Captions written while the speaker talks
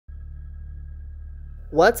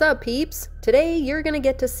What's up, peeps? Today you're gonna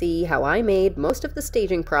get to see how I made most of the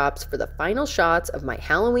staging props for the final shots of my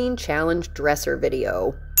Halloween challenge dresser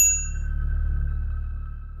video.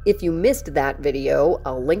 If you missed that video,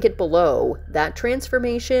 I'll link it below. That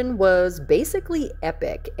transformation was basically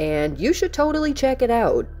epic, and you should totally check it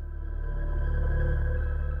out.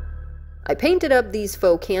 I painted up these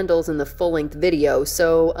faux candles in the full-length video,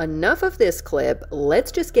 so enough of this clip,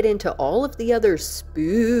 let's just get into all of the other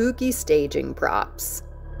spooky staging props.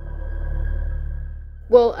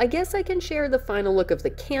 Well, I guess I can share the final look of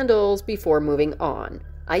the candles before moving on.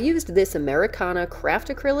 I used this Americana craft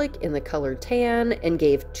acrylic in the color tan and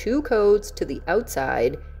gave 2 coats to the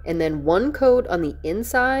outside and then 1 coat on the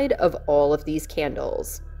inside of all of these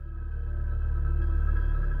candles.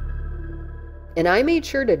 And I made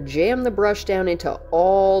sure to jam the brush down into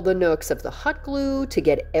all the nooks of the hot glue to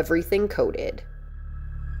get everything coated.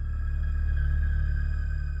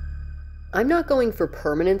 I'm not going for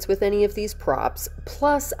permanence with any of these props,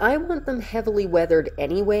 plus I want them heavily weathered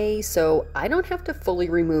anyway, so I don't have to fully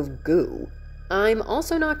remove goo. I'm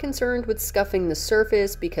also not concerned with scuffing the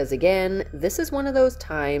surface because, again, this is one of those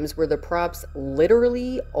times where the props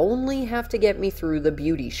literally only have to get me through the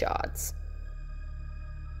beauty shots.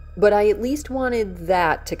 But I at least wanted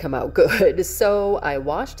that to come out good, so I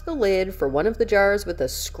washed the lid for one of the jars with a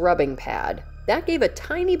scrubbing pad. That gave a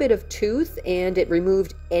tiny bit of tooth and it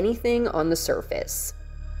removed anything on the surface.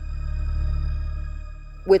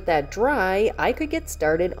 With that dry, I could get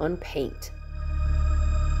started on paint.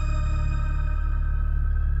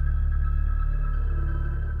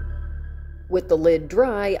 With the lid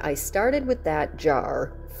dry, I started with that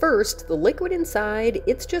jar. First, the liquid inside,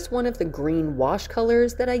 it's just one of the green wash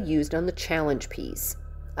colors that I used on the challenge piece.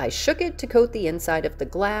 I shook it to coat the inside of the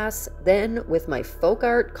glass, then with my folk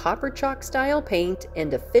art copper chalk style paint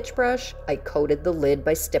and a fitch brush, I coated the lid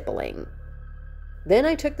by stippling. Then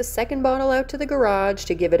I took the second bottle out to the garage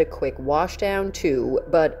to give it a quick wash down too,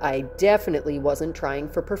 but I definitely wasn't trying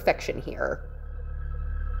for perfection here.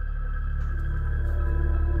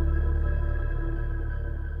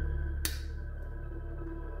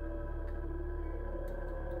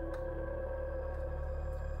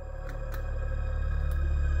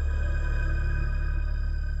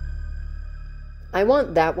 I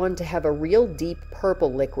want that one to have a real deep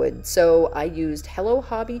purple liquid, so I used Hello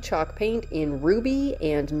Hobby chalk paint in Ruby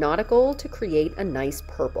and Nautical to create a nice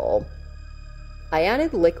purple. I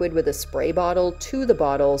added liquid with a spray bottle to the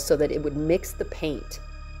bottle so that it would mix the paint.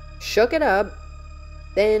 Shook it up,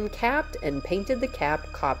 then capped and painted the cap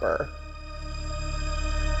copper.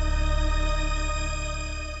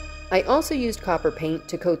 I also used copper paint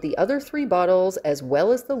to coat the other 3 bottles as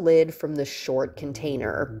well as the lid from the short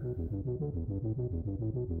container.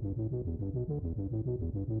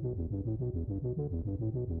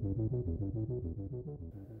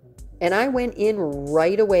 And I went in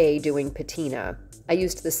right away doing patina. I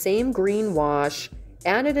used the same green wash,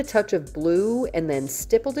 added a touch of blue, and then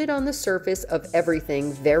stippled it on the surface of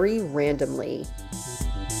everything very randomly.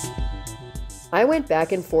 I went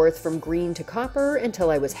back and forth from green to copper until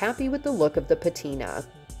I was happy with the look of the patina.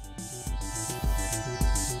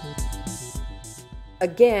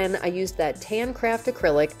 Again, I used that tan craft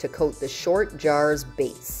acrylic to coat the short jar's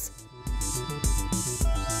base.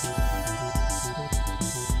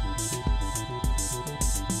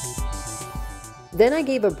 Then I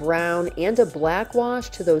gave a brown and a black wash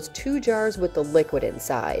to those 2 jars with the liquid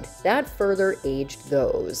inside. That further aged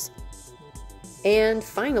those. And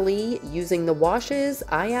finally, using the washes,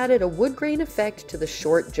 I added a wood grain effect to the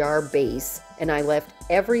short jar base, and I left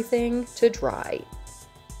everything to dry.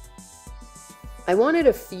 I wanted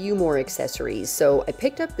a few more accessories, so I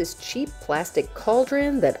picked up this cheap plastic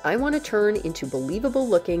cauldron that I want to turn into believable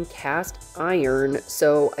looking cast iron,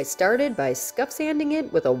 so I started by scuff sanding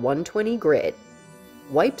it with a 120 grit.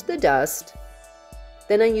 Wiped the dust,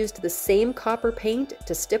 then I used the same copper paint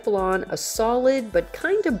to stipple on a solid but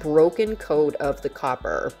kind of broken coat of the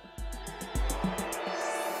copper.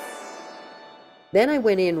 Then I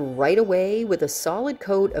went in right away with a solid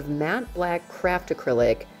coat of matte black craft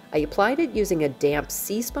acrylic. I applied it using a damp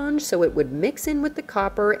sea sponge so it would mix in with the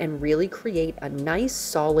copper and really create a nice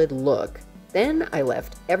solid look. Then I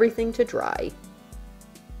left everything to dry.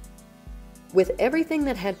 With everything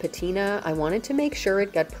that had patina, I wanted to make sure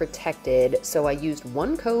it got protected, so I used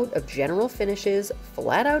 1 coat of General Finishes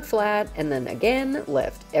flat out flat and then again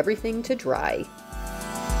left everything to dry.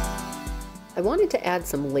 I wanted to add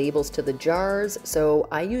some labels to the jars, so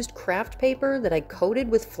I used craft paper that I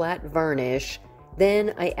coated with flat varnish.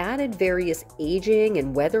 Then I added various aging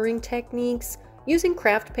and weathering techniques using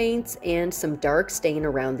craft paints and some dark stain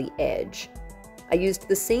around the edge. I used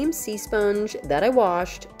the same sea sponge that I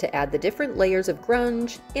washed to add the different layers of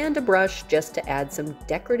grunge and a brush just to add some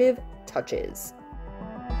decorative touches.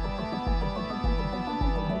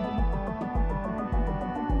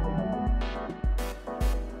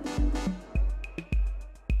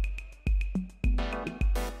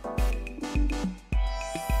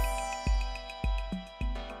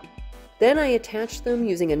 Then I attached them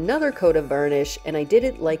using another coat of varnish, and I did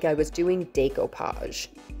it like I was doing decoupage.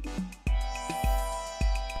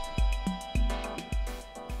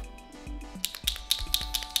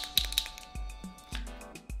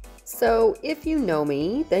 So if you know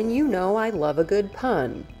me, then you know I love a good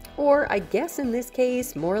pun. Or I guess in this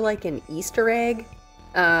case, more like an Easter egg.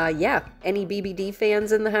 Yeah, any BBD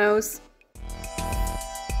fans in the house?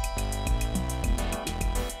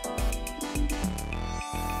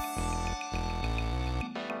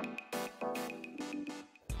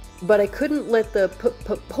 But I couldn't let the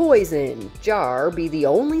poison jar be the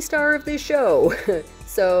only star of this show.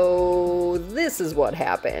 So this is what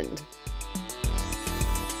happened.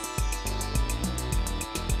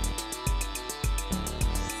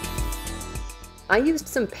 I used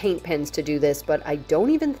some paint pens to do this, but I don't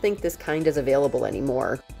even think this kind is available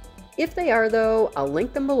anymore. If they are though, I'll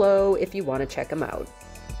link them below if you want to check them out.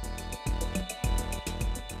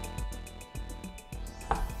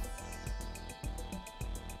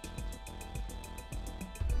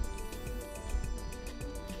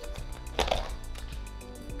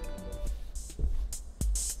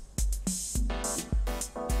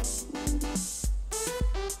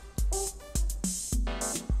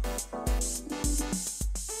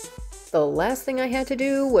 The last thing I had to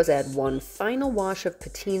do was add one final wash of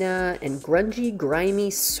patina and grungy, grimy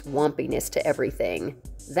swampiness to everything.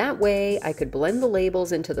 That way I could blend the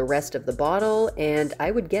labels into the rest of the bottle and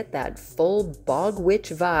I would get that full bog witch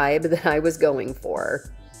vibe that I was going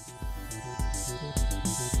for.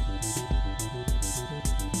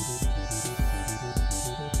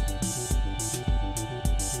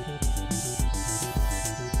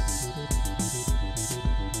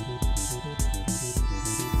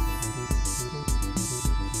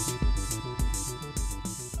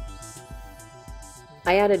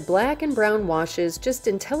 I added black and brown washes just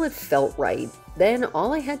until it felt right. Then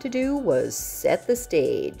all I had to do was set the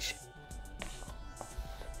stage.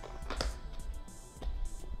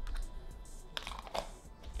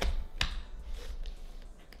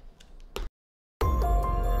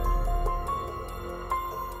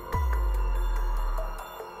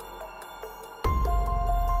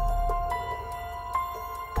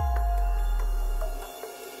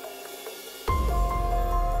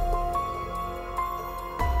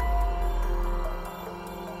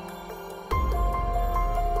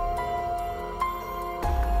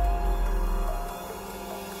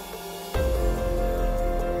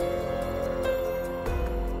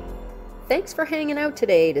 Thanks for hanging out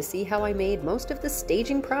today to see how I made most of the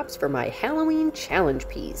staging props for my Halloween challenge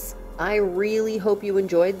piece. I really hope you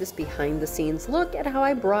enjoyed this behind the scenes look at how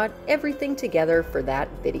I brought everything together for that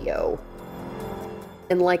video.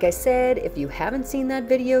 And like I said, if you haven't seen that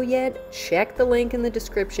video yet, check the link in the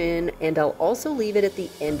description and I'll also leave it at the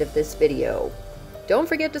end of this video. Don't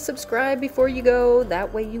forget to subscribe before you go,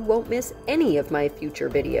 that way you won't miss any of my future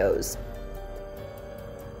videos.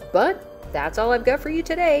 But that's all I've got for you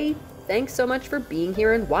today. Thanks so much for being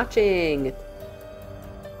here and watching.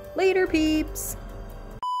 Later, peeps!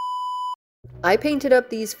 I painted up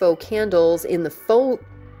these faux candles in the faux...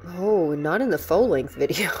 Oh, not in the faux length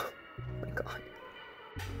video. Oh my god.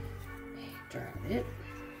 Dropped it.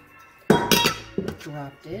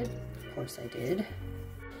 Dropped it. Of course I did.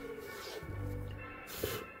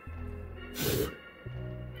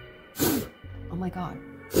 Oh my god.